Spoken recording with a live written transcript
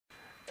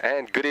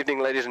And good evening,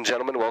 ladies and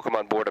gentlemen. Welcome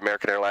on board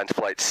American Airlines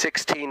Flight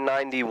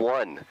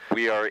 1691.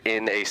 We are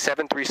in a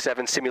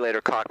 737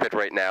 simulator cockpit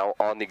right now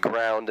on the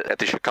ground at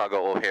the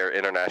Chicago O'Hare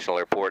International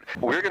Airport.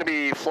 We're going to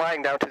be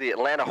flying down to the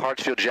Atlanta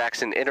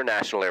Hartsfield-Jackson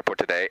International Airport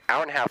today.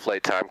 Hour and a half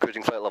flight time,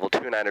 cruising flight level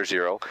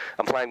 290.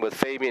 I'm flying with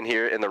Fabian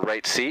here in the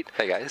right seat.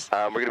 Hey guys.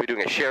 We're going to be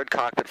doing a shared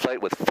cockpit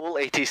flight with full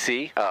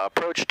ATC,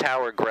 approach,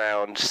 tower,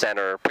 ground,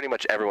 center, pretty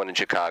much everyone in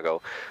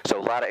Chicago. So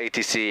a lot of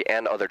ATC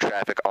and other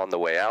traffic on the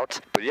way out.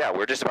 But yeah,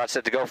 we're just about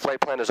set to go.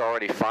 Flight plan is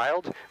already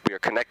filed. We are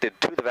connected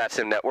to the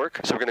VATSIM network.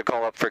 So we're going to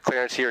call up for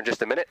clearance here in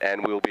just a minute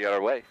and we will be on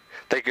our way.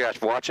 Thank you guys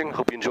for watching.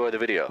 Hope you enjoy the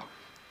video.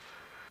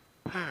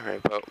 Alright,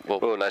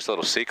 oh, nice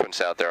little sequence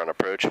out there on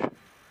approach.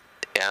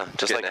 Yeah,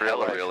 just like real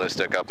life.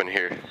 Realistic up in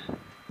here.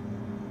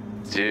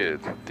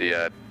 Dude,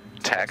 the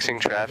taxing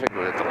traffic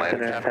with the land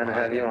traffic. And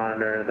have you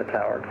under the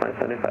tower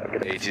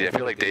 2075. ATC, I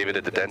feel like David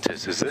at the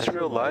dentist. Is this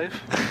real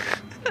life?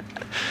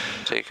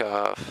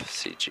 Takeoff,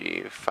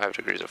 CG, 5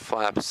 degrees of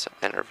flaps,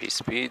 NRV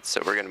speed.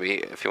 So we're going to be,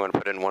 if you want to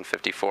put in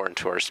 154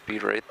 into our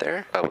speed right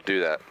there. I will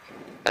do that.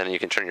 And you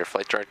can turn your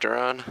flight director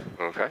on.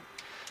 Okay.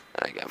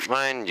 I got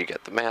mine, you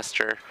get the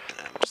master.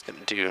 And I'm just going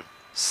to do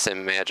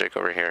sim magic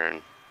over here.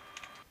 And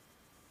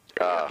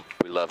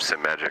we love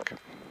sim magic.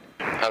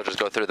 I'll just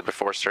go through the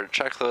before start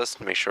checklist,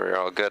 make sure you're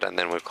all good, and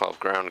then we'll call up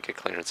ground, get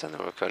clearance, and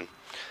then we can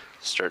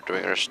start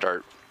doing our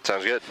start.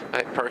 Sounds good. All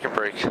right, park and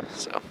brake.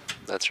 So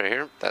that's right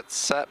here. That's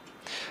set.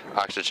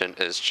 Oxygen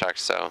is checked,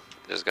 so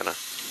there's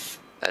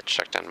that's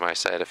checked on my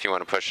side. If you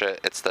want to push it,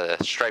 it's the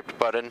striped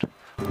button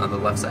on the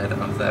left side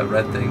of that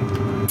red thing.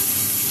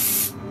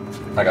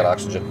 I got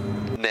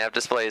oxygen. Nav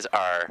displays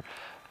are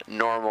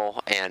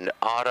normal and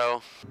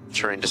auto.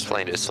 Terrain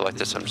display is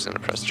selected, so I'm just going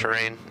to press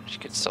terrain. You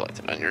can select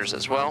it on yours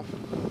as well.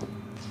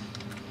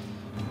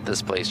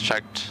 Display is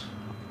checked.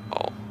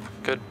 All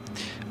good.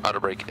 Auto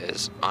brake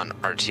is on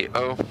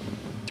RTO.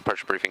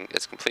 Departure briefing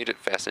is completed.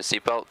 Fasten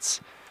seatbelts.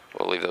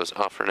 We'll leave those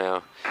off for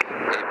now.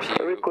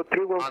 Rico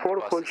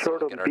 314, full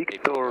short of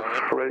Victor,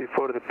 ready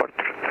for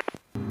departure.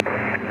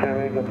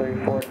 Rico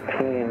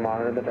 314,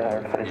 monitor the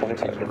tower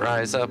 2075.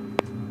 Rise up.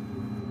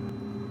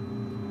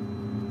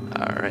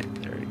 Alright,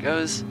 there it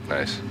goes.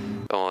 Nice.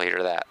 And we'll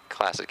hear that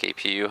classic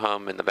APU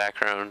hum in the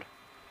background.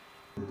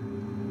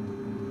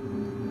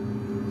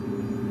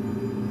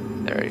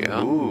 There you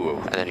go. Ooh,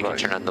 and then you can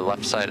turn on the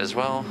left side as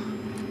well.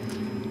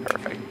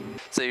 Perfect.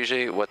 So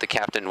usually what the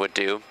captain would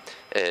do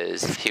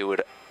is he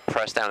would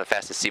press down the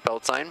fasten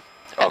seatbelt sign,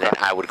 and then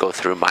I would go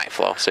through my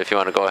flow. So if you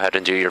want to go ahead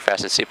and do your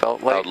fasten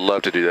seatbelt light. I'd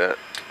love to do that.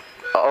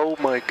 Oh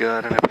my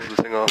god, I pulled this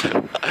thing off.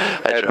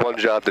 I had one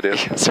job to do.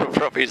 So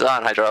prope's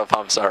on, hydraulic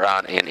pumps are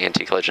on, and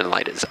anti-collision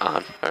light is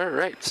on.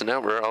 Alright, so now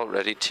we're all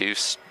ready to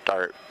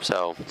start.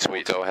 So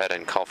we'll go ahead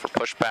and call for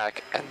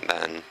pushback and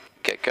then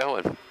get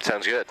going.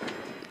 Sounds good.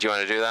 Do you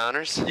want to do the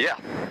honors? Yeah,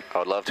 I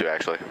would love to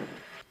actually.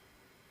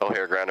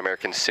 O'Hare Ground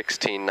American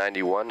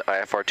 1691,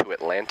 IFR to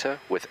Atlanta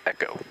with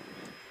Echo.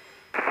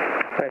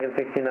 American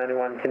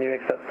 1691, can you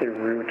accept the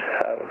route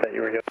that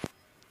you were doing?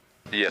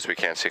 Yes, we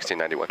can,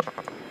 1691.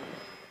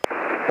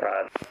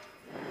 Right.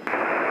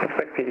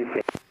 Expect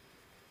PDC.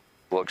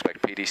 We'll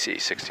expect PDC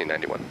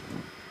 1691.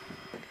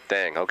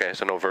 Dang, okay,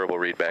 so no verbal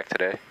readback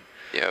today.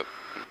 Yep.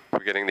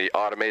 We're getting the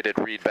automated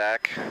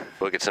readback.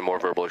 We'll get some more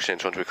verbal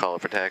exchange once we call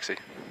it for taxi.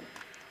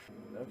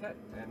 Okay,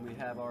 and we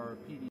have our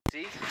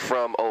PDC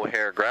from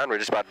O'Hare Ground. We're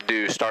just about to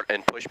do start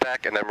and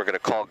pushback, and then we're going to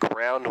call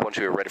ground once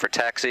we are ready for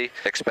taxi.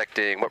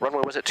 Expecting, what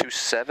runway was it,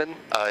 27?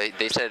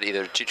 They said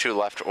either 22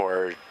 left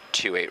or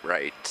 28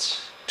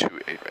 right.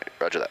 28 right,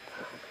 roger that.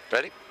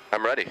 Ready?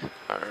 I'm ready.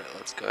 Alright,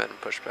 let's go ahead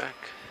and push back.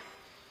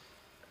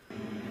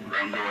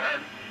 Ground, go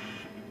ahead.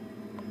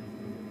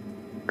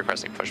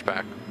 Requesting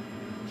pushback.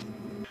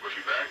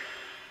 Pushing back.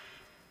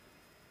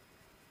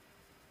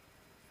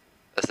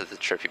 This is the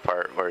trippy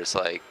part where it's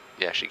like,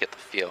 you actually get the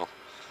feel.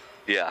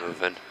 Yeah.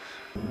 Moving.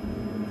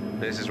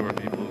 This is where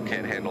people who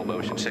can't handle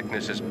motion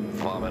sickness just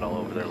vomit all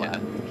over their lap.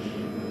 All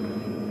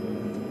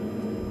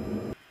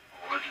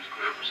engines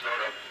clear for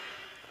startup.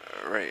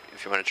 Alright,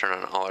 if you want to turn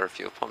on all our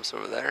fuel pumps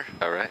over there.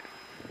 Alright.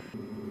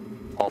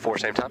 All four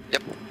same time?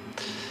 Yep.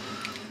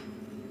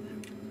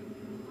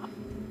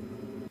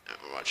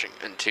 We're watching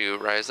N2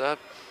 rise up.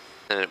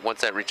 And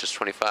once that reaches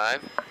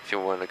 25, if you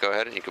want to go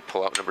ahead and you can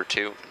pull out number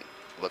 2 and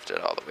lift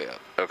it all the way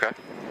up. Okay.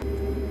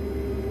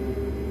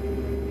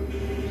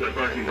 Set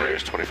parking brake.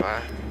 There's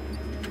 25.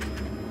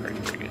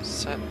 Parking brake is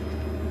set.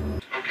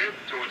 Okay,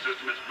 towing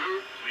system is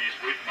moved. Please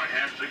wait for my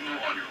hand signal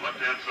on your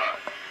left-hand side.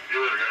 See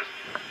you later, guys.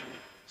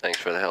 Thanks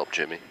for the help,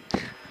 Jimmy.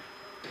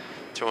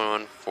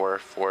 211,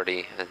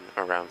 440, and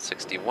around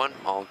 61.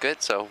 All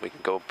good, so we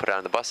can go put it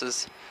on the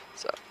buses.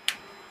 So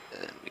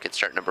and we can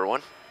start number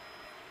 1.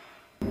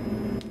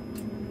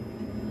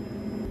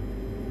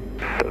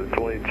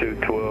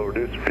 2212,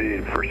 reduce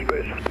speed for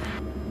space.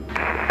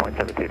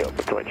 117 up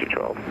with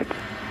 2212.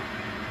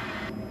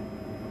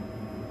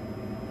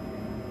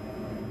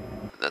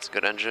 That's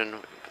good engine. We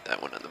can put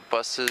that one on the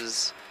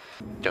buses.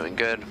 Doing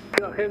good.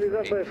 Yeah, here is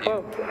up my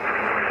phone.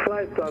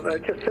 Flight plan, I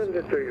just sent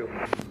it to you.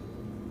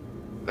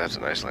 That's a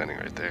nice landing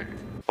right there.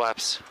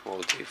 Flaps,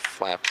 we'll do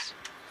flaps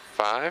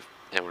 5,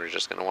 and we're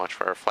just gonna watch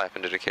for our flap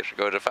indicator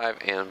go to 5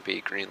 and be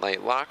green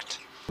light locked.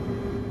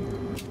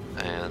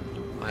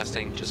 And last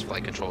thing, just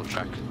flight control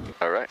check.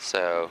 All right.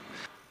 So,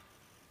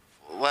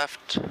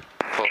 left,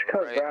 full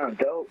Chicago right, ground,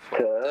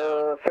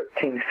 Delta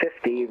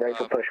 1350, right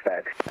for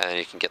pushback. and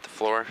you can get the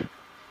floor.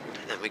 And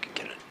then we can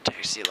get a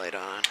taxi light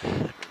on, and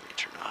when we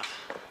turn off.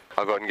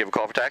 I'll go ahead and give a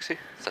call for taxi.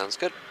 Sounds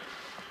good.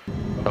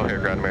 O'Hare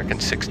ground, American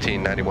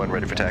 1691,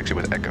 ready for taxi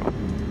with Echo.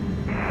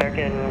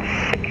 American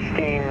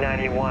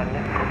 1691,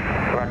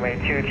 runway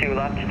 22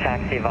 left,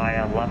 taxi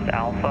via left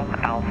Alpha,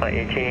 Alpha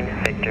 18,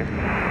 Victor.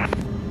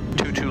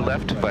 22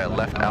 left via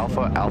left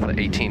Alpha, Alpha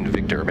 18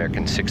 Victor,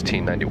 American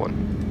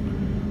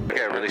 1691.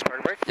 Okay, release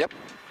parking brake? Yep.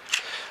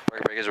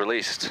 Parking brake is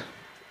released.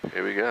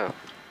 Here we go.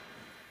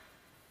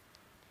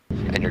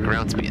 And your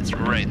ground speed is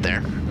right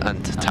there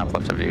on the top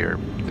left of your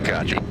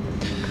Gotcha.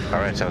 All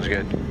right, sounds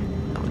good.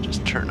 I'll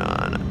just turn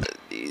on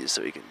these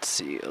so you can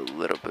see a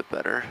little bit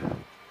better.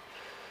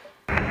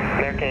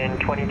 American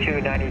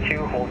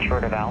 2292, hold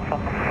short of Alpha.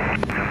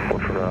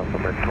 Hold short of Alpha,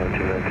 American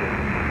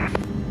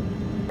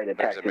 2292.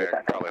 There's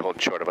American probably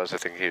holding short of us. I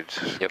think he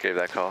just gave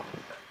that call.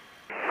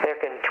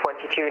 American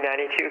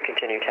 2292,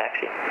 continue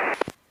taxi.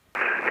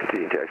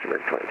 Continue taxi,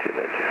 American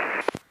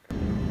 2292.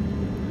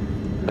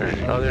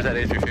 There's that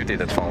A350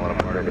 that's falling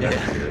apart over there.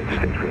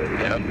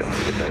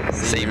 Yep.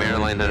 Same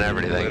airline and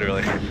everything.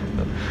 Literally.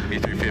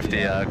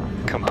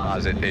 A350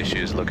 composite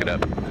issues, look it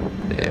up.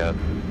 Yeah,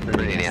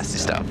 pretty nasty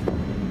stuff.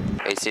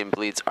 ATC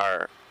bleeds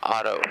are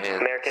auto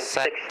and American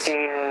set.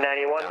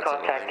 1691,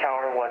 contact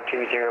tower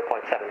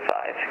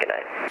 120.75. Good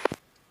night.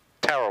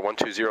 Tower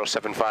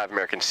 12075,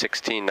 American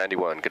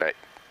 1691, good night.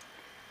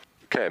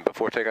 Okay,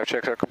 before takeoff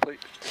checks are complete.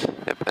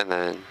 Yep, and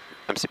then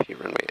MCP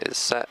runway is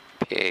set,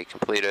 PA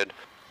completed.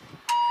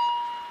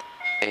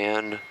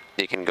 And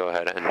you can go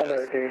ahead and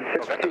American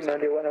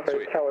 1691,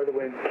 O'Hare tower to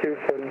wind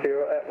 270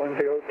 at 10,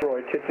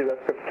 Troy, 22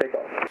 left, clear for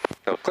takeoff.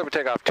 No, clear for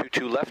takeoff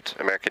 22 left,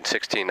 American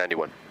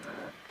 1691.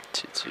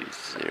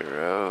 220.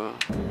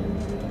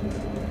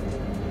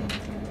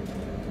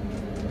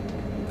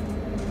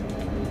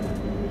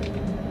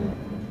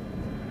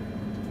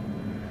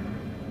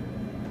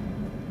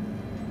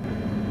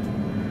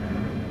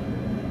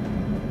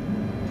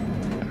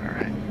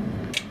 Alright.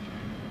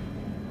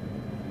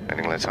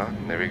 Landing lights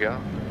on, there we go.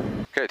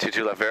 Okay,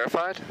 22 left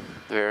verified.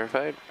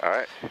 Verified.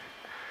 Alright.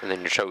 And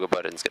then your chogo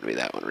button's gonna be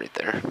that one right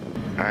there.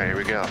 Alright, here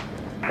we go.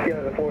 Yeah,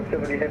 the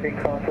 470 heavy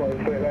crosswise,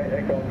 straight right,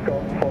 Echo,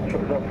 Golf, hold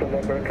short of Alpha,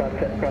 number,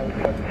 contact ground,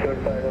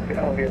 certified,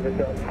 I'll give this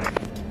up.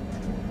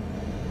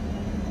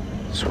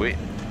 Sweet.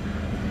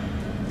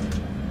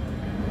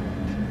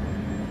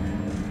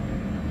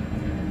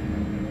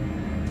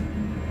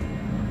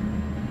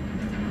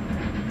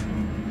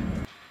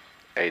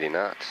 $80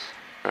 knots.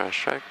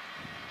 Crash check.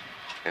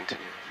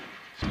 Continue.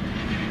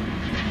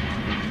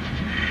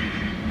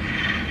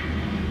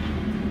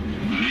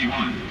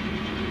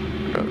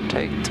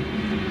 Rotate.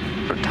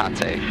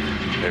 Rotate.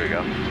 There we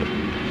go.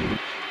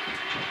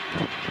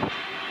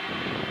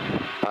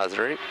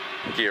 Positive.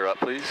 Gear up,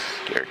 please.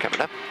 Gear coming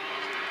up.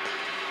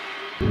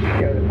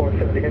 Yeah, the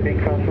 470 heavy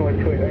crosswise,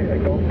 straight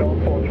right, Golf,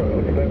 hold short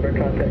of November,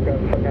 contact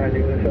ground, 9,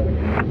 give this up.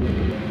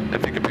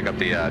 If you could pick up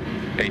the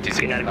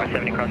ATC.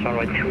 9470, cross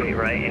runway 28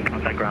 right, and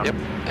contact ground. Yep,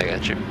 I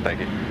got you. Thank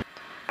you.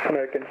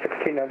 American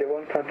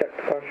 1691, contact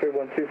departure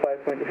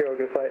 125.0,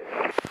 good flight.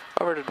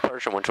 Over to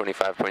departure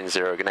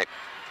 125.0, good night.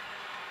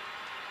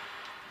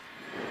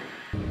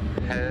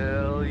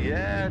 Hell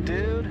yeah,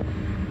 dude.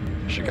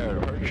 Chicago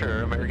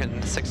departure, American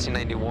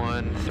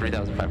 1691,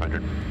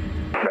 3,500.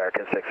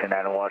 American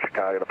 1691,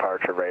 Chicago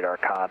departure, radar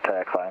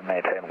contact, climb,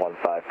 maintain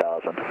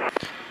 15,000.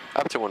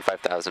 Up to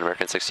 15,000,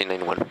 American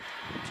 1691.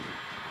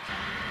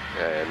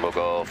 And we'll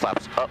go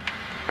flaps up.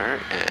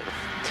 Alright, and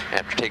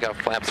after takeoff,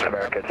 flaps are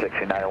American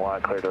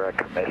 1691, clear direct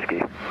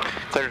Comiskey.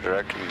 clear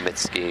direct,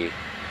 Mitski.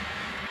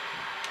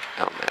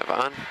 LMAV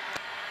on.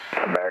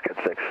 American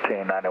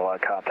 1691,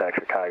 contact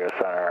Chicago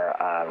Center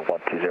on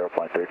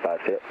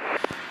 120.35 feet.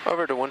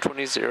 Over to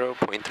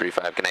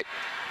 120.35, good night.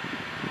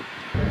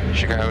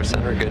 Chicago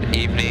Center, good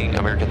evening.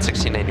 American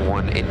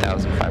 1691,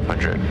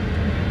 8,500.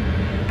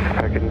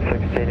 American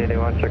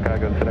 1681,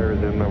 Chicago Center,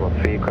 resume normal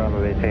speed, climb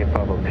of 18,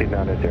 Pablo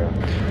 290.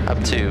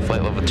 Up to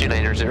flight level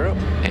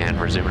 290, and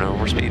resume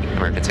normal speed,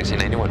 American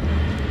 1691.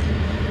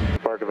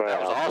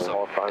 That was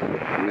awesome.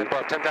 And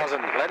about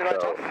 10,000 landing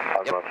lights off.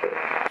 Yep.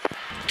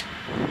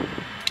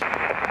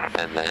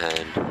 And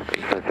then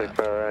we got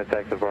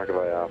taxi Parker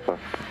by Alpha.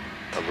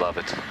 I love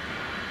it.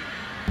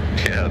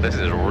 Yeah, this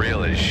is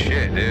real as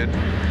shit, dude.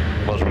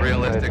 Most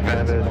realistic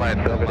VATSIM flight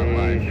in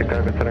my life.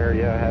 Chicago Center,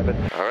 yeah, I have it.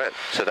 Alright,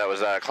 so that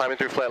was climbing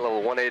through flight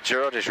level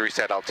 180, just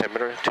reset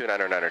altimeter,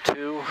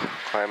 29092.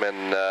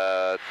 Climbing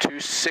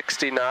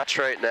 260 knots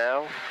right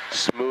now.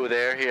 Smooth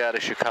air here out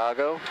of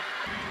Chicago.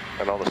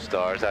 And all the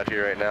stars out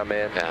here right now,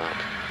 man. down.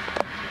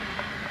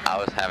 I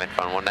was having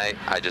fun one night.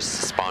 I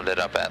just spawned it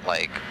up at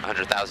like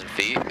 100,000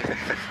 feet.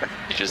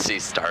 You just see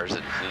stars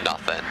and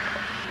nothing.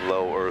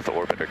 Low Earth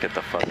orbiter, get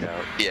the fuck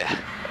out. Yeah.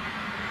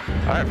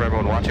 All right, for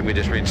everyone watching, we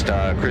just reached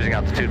cruising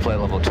altitude, flight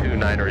level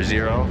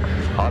 290.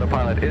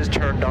 Autopilot is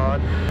turned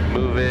on.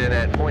 Moving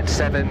at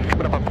 0.7,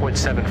 coming up on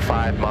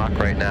 0.75 Mach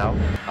right now.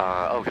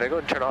 Oh, can I go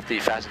and turn off the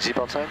fasten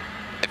seatbelt sign?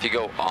 If you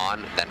go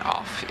on, then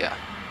off, yeah.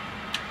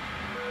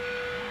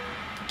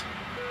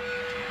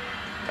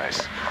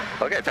 Nice.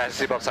 Okay,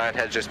 fasten seatbelt sign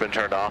has just been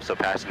turned off, so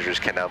passengers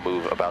can now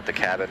move about the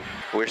cabin.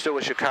 We're still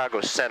with Chicago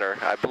Center.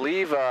 I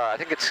believe, I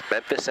think it's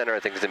Memphis Center, I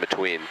think it's in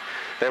between.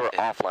 They were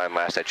offline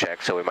last I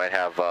checked, so we might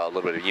have a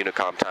little bit of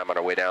Unicom time on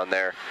our way down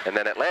there. And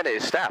then Atlanta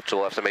is staffed, so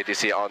we'll have some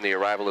ATC on the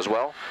arrival as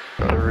well.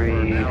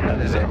 3 on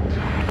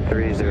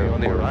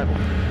the arrival.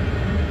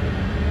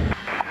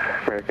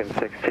 American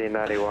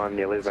 1691,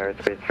 you leave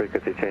airspace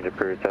frequency change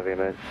approved. Have a good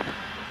night.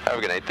 Have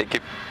a good night, thank you.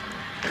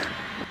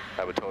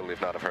 I would totally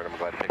have not have heard him. I'm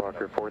glad to pick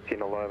Walker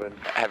 1411.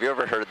 Have you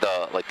ever heard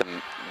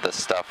the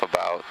stuff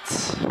about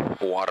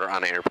water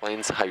on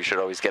airplanes? How you should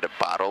always get it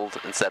bottled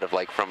instead of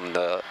like from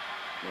the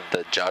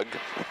jug?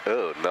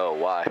 Oh no,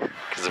 why?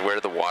 Because where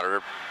the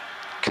water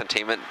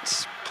containment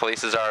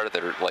places are,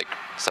 they're like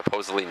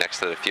supposedly next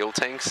to the fuel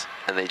tanks,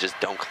 and they just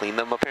don't clean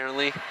them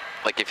apparently.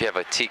 Like if you have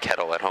a tea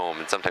kettle at home,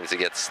 and sometimes it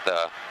gets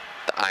the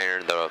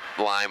iron, the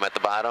lime at the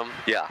bottom.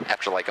 Yeah.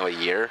 After like a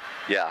year.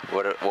 Yeah.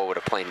 What would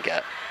a plane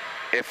get?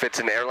 If it's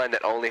an airline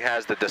that only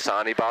has the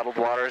Dasani bottled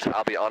waters,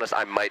 I'll be honest,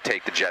 I might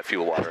take the jet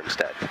fuel water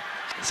instead.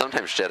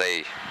 Sometimes Jet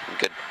A,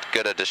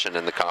 good addition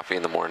in the coffee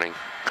in the morning.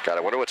 God,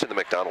 I wonder what's in the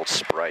McDonald's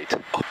Sprite.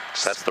 Oh,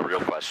 that's the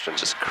real question.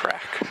 Just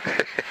crack.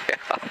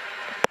 Yeah.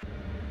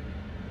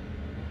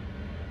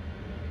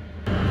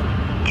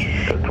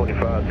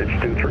 25, it's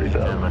 230.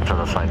 Gentlemen from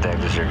the flight deck,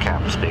 this is your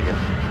captain speaking.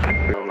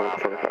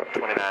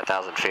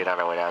 29,000 feet on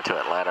our way down to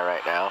Atlanta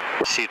right now.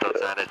 Seatbelt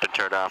sign has been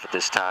turned off at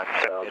this time.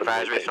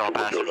 Advisory to all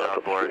passengers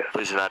on board,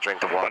 please do not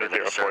drink the water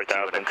that is served to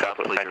you in a cup.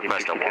 Please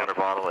request a water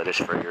bottle. It is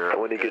for your...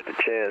 When you get the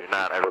chance,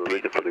 I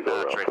repeat, do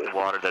not drink the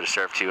water that is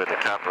served to you in the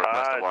cup.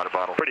 Request a water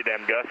bottle. Pretty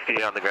damn gusty.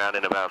 Be on the ground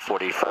in about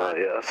 45.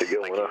 Yeah, that's a good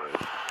one.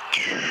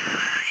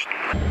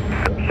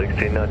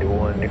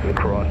 1691, you can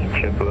cross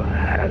Chippa,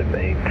 how to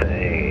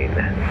maintain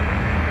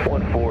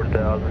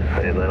 14,000,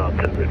 and then on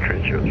temperature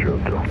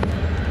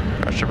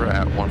 002. Chipper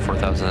at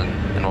 14,000,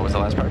 and what was the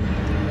last part?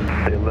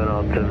 And then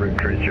on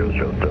temperature 002.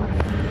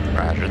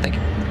 Roger, thank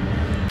you.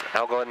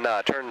 I'll go and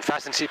turn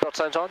fasten seatbelt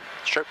signs on.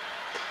 Sure.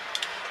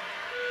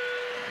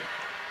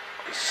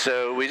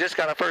 So we just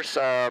got our first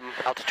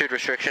altitude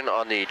restriction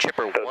on the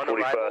Chipper 1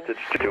 arrival.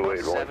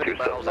 70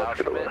 miles out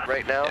from it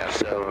right now, yeah.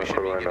 So we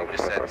should be getting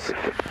descent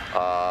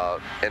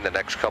in the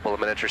next couple of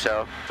minutes or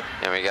so.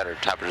 And we got our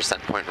top of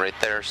descent point right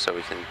there, so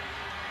we can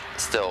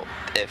still,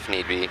 if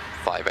need be,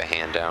 fly by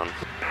hand down.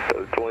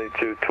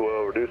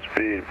 2212, reduce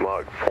speed,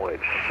 Mach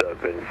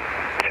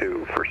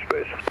 0.72 for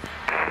space.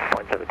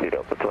 0.72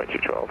 Delta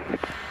 2212.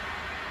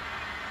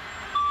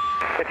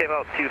 Okay,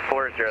 about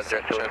 2400.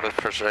 Check with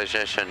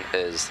pressurization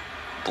is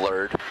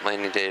blurred.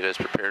 Landing data is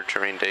prepared.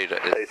 Terrain data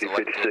is AC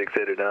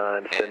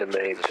 5689, send and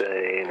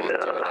maintain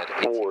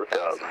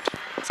 4,000.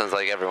 Sounds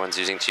like everyone's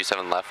using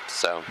 27 left,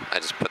 so I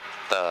just put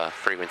the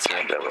frequency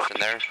in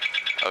there.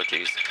 Oh,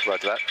 geez.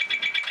 Roger that.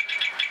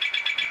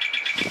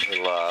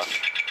 Well,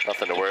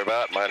 nothing to worry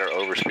about. Minor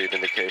overspeed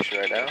indication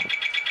right now.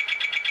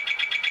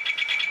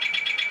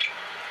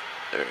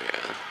 There we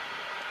go.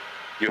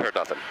 You heard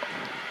nothing.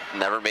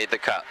 Never made the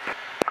cut.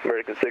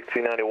 American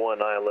 1691,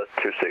 ILS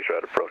 26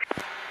 right approach.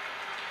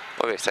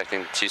 Okay,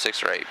 expecting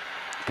 26 right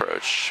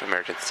approach.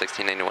 American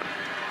 1691.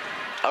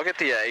 I'll get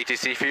the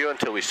ATC for you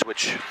until we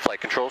switch flight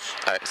controls.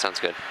 All right, sounds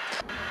good.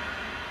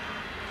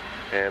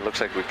 And it looks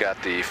like we've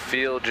got the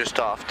field just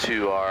off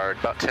to our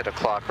about 10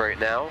 o'clock right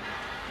now.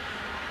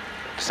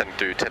 Descending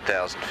through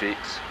 10,000 feet.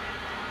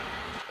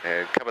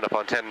 And coming up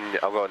on 10,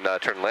 I'll go and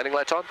turn landing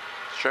lights on.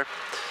 Sure.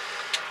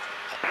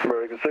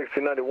 American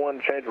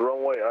 1691, change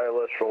runway,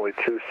 ILS runway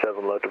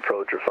 27 left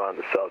approach, refine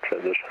the south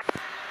transition.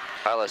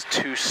 ILS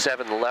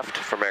 27 left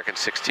for American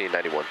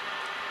 1691.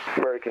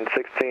 American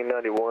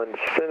 1691,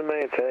 send and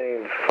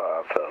maintain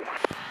 5,000.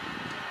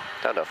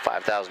 Down to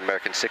 5,000,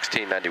 American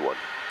 1691.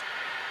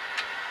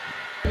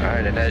 All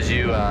right, and as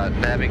you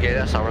navigate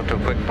us, I'll run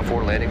through a quick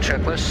before landing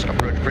checklist.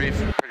 Approach brief,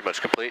 pretty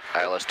much complete.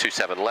 ILS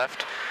 27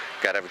 left.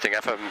 Got everything.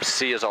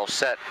 FMC is all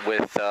set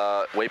with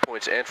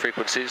waypoints and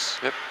frequencies.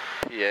 Yep.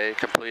 PA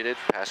completed.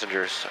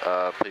 Passengers,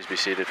 please be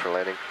seated for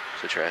landing.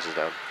 Sit your asses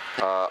down.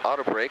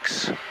 Auto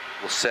brakes,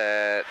 we'll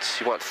set,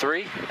 you want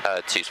 3?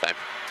 2's fine.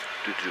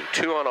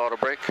 2 on auto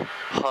brake.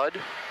 HUD,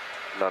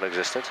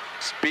 non-existent.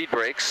 Speed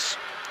brakes,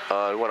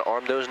 we want to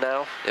arm those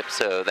now. Yep,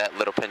 so that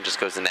little pin just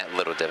goes in that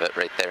little divot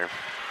right there.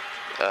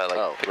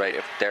 Right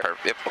there.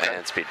 Yep, okay.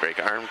 And speed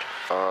brake armed.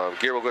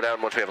 Gear will go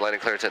down once we have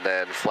landing clearance, and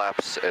then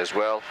flaps as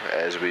well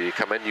as we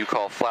come in. You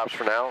call flaps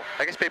for now.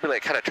 I guess maybe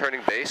like kind of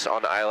turning base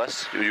on the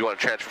ILS. Do you want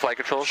to transfer flight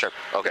controls? Sure.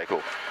 Okay,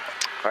 cool.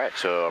 All right,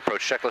 so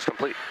approach checklist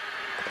complete.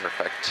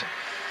 Perfect.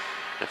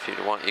 If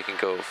you want, you can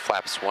go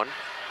flaps 1.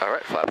 All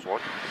right, flaps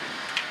 1.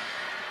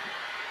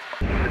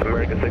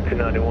 American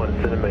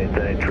 1691, send and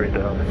maintain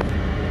 3,000.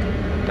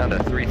 Down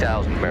to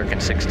 3,000, American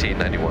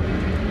 1691.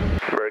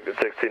 American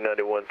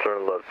 1691,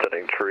 turn left,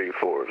 heading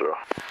 340.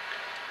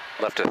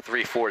 Left to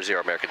 340,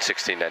 American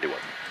 1691.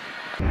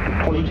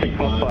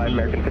 2615,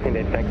 American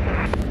 1580, thanks.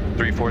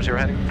 340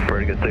 heading?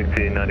 Ready to get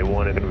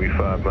 1691, it's going to be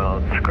 5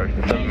 miles,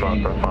 correction 7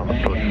 miles from Mama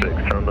Post 6,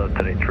 turn left,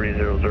 heading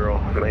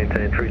 300,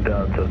 maintain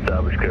 3000 to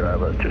establish clear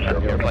ILS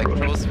 27. Your flight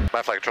controls?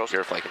 My flight controls.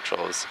 Your flight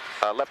controls.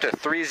 Left to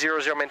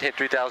 300, maintain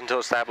 3000 to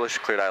establish,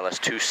 cleared ILS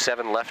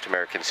 27 left,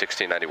 American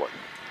 1691.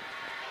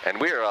 And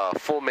we are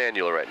full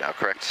manual right now,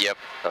 correct? Yep.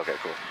 Okay,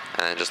 cool.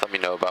 And just let me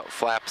know about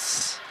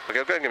flaps. Okay,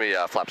 go ahead and give me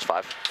flaps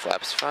 5.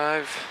 Flaps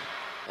 5.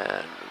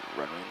 And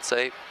runway in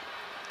sight.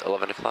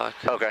 11 o'clock.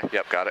 Okay,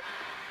 yep, got it.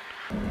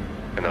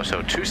 And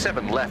so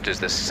 27 left is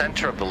the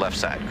center of the left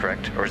side,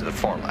 correct? Or is it the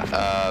far left?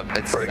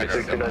 It's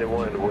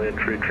 1691, wind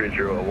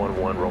 33011,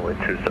 runway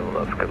 27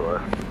 left, good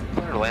left.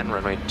 Clear land,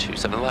 runway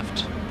 27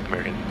 left.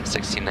 American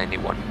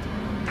 1691.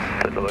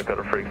 Take a look at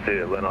a frequency,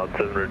 Atlanta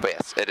Hartsfield. But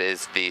yes, it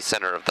is the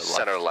center of the left.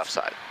 Center of the left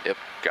side. Yep.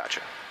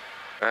 Gotcha.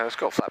 Let's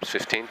go flaps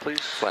 15, please.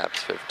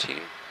 Flaps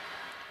 15.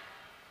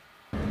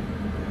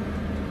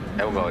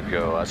 And we'll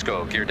go, let's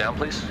go gear down,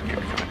 please. Gear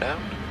coming down.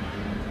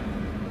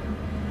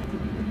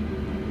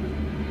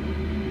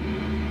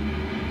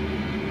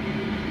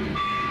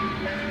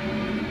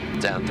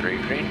 Down 3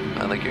 green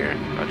on the gear.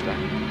 Roger that.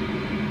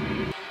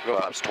 Go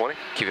flaps 20.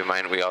 Keep in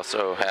mind we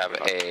also have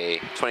a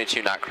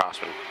 22 knot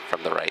crosswind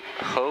from the right.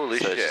 Holy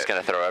so shit. it's just going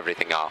to throw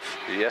everything off.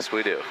 Yes,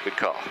 we do. Good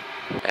call.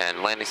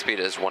 And landing speed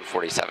is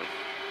 147.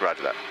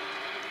 Roger that.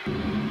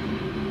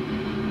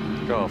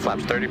 Go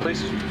flaps 30,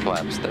 please.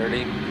 Flaps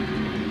 30.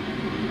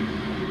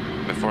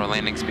 Before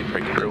landing speed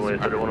break. Runway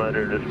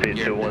 3100, speed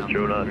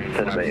 210 knots,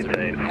 and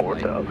maintain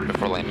 4000.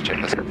 Before landing check.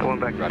 Let's go. Pulling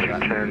back to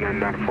 210 and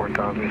not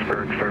 4000,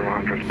 spirit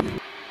 3100. 1000.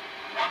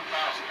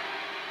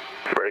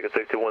 Ready to get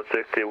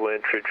 6160,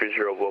 wind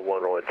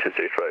 33011, runway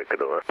 26 right,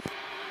 good left.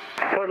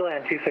 Total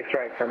land 26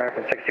 right for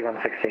American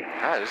 6160.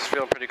 This is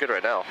feeling pretty good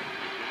right now.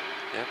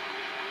 Yep.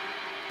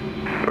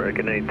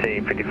 American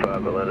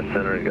 1855, Atlanta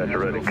Center, you got your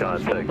ready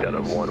contact out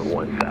of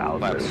 1200.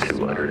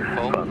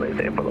 Final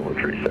maintain for level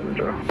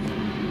 370.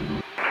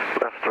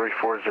 Left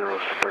 340,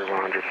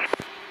 3100.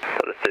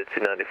 So the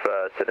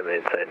 1695, city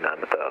maintain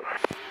 9000.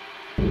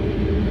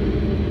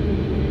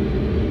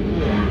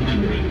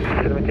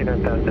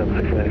 17,000,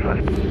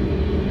 1695.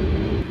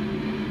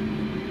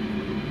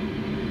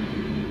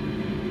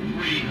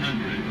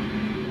 300.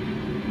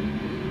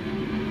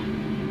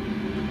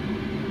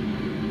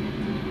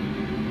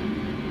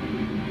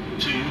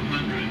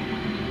 200.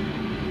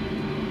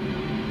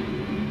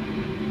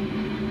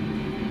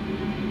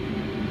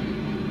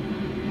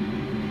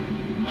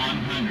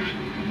 100.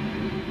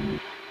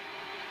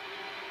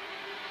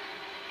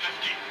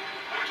 50,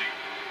 40,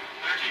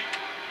 30,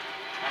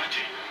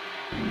 20,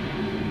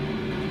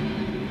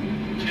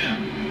 10.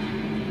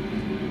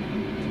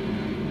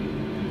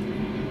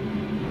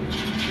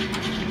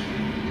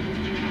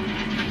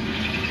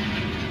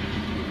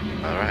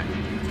 All right.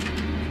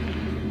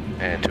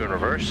 And 2 in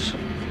reverse.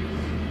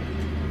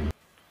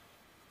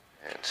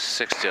 And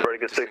 60. Ready to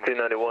get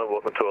 1691,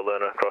 welcome to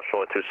Atlanta, cross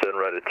runway 27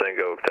 right at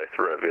Tango, taxi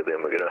to ramp via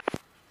Lima, get out.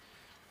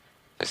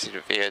 I see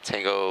via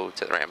Tango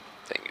to the ramp.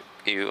 Thank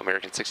you,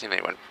 American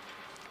 1691.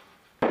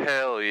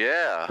 Hell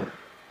yeah.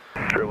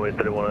 Runway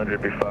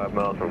 3100, be 5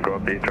 miles from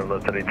Grand Beach, turn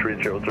left heading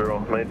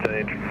 300,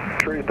 maintain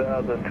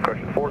 3000,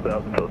 correction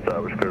 4000 till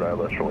established, cleared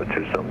ILS, runway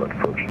 27 left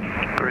approach.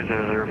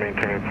 300,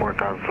 maintain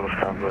 4000 till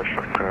established,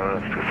 cleared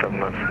ILS, 27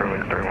 left,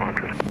 runway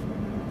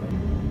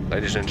 3100.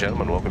 Ladies and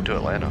gentlemen, welcome to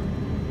Atlanta.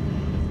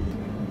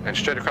 And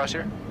straight across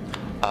here?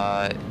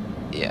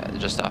 Yeah,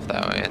 just off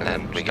that way, and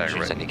then we can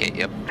choose any gate,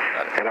 yep.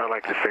 And I'd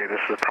like to say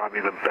this is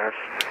probably the best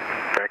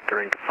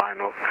vectoring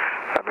final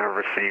I've ever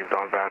received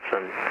on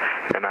VATSIM,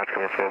 and that's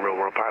coming from a real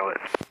world pilot.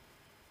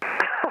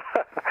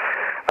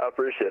 I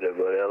appreciate it,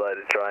 buddy. I like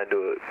to try and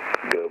do it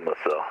good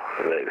myself,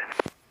 maybe.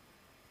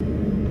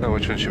 Oh,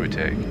 which one should we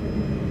take?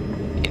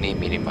 Any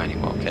medium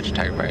binding will catch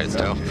tiger by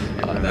itself.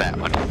 That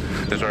one.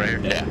 This one right here?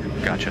 Yeah.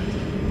 Gotcha.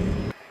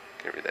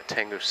 Can you read that?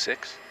 Tango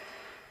 6?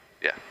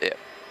 Yeah. Yeah.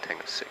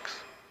 Tango 6.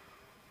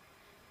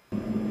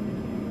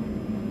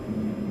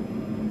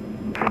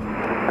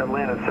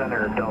 Atlanta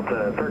Center,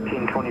 Delta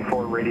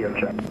 1324 radio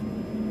check.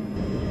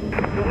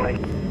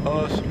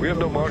 So we have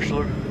no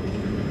marshaller.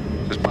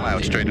 Just plow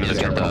out straight into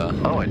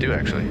the Oh, I do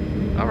actually.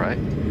 All right.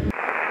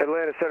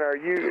 Atlanta Center,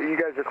 you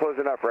guys are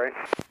closing up, right?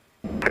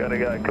 Got a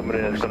guy coming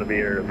in that's going to be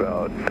here in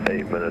about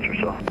 8 minutes or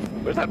so.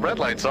 Where's that red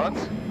light, son?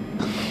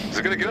 Is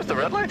it going to give us the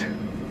red light?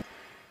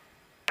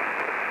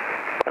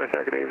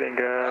 Good evening,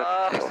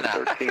 guys.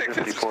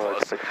 1354,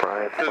 This is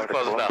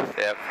close enough.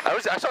 Yep.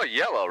 I saw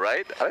yellow,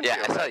 right?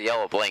 Yeah, I saw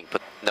yellow blink,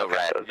 but no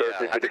red.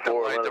 Yeah, I think the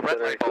red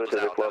light bulb's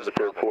out. That was the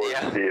problem.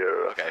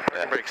 Yeah. Okay.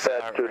 Yeah. Breaks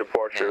that. Fast to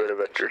departure, red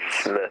Vector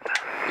Smith.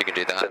 You can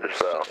do that.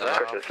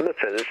 Smith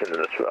transition to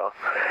this valve.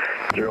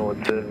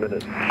 0-10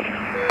 minutes.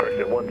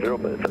 Correction,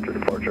 10 minutes after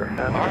departure.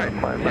 Alright,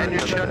 and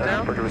you're shut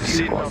down.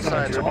 Seatbelt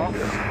signs off.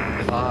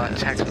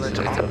 Taxi lights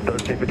off.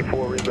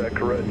 1354, read back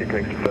correct. You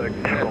can expect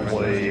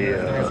runway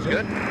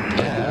Good.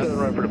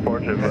 right for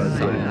departure, but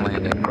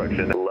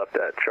correction, left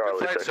at Charlie,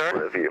 flight,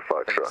 sir.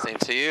 Same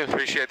to you.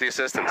 Appreciate the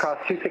assistance. Cross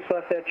 26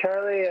 left there,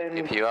 Charlie, and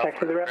Keep you up. check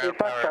for the rapid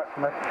Foxtrot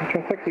from us.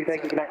 60,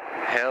 thank you, good night.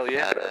 Hell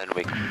yeah. And then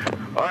we...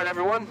 All right,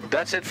 everyone,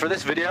 that's it for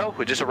this video.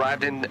 We just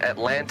arrived in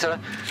Atlanta.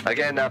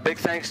 Again, big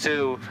thanks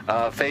to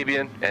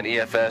Fabian and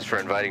EFS for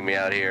inviting me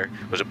out here.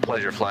 It was a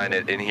pleasure flying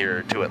it in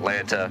here to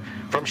Atlanta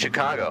from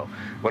Chicago.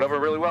 Went over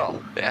really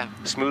well. Yeah.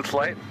 Smooth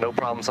flight, no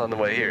problems on the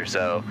way here.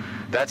 So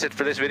that's it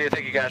for this video.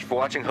 Thank you guys for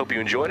watching. Hope you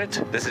enjoyed it.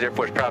 This is Air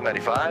Force Proud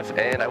 95,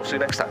 and I will see you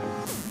next time.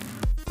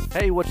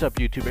 Hey, what's up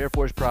YouTube? Air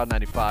Force Proud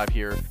 95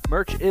 here.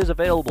 Merch is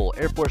available,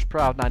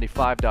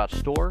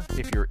 airforceproud95.store.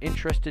 If you're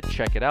interested,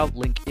 check it out,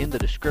 link in the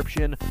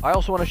description. I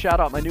also want to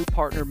shout out my new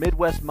partner,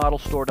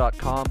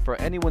 MidwestModelStore.com, for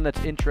anyone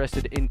that's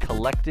interested in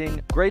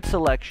collecting. Great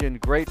selection,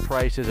 great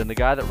prices, and the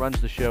guy that runs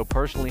the show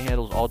personally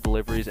handles all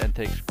deliveries and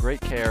takes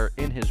great care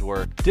in his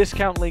work.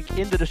 Discount link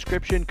in the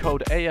description,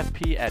 code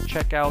AFP at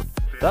checkout.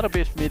 That'll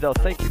be it for me though.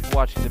 Thank you for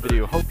watching the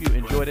video. Hope you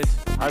enjoyed it.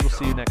 I will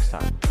see you next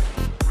time.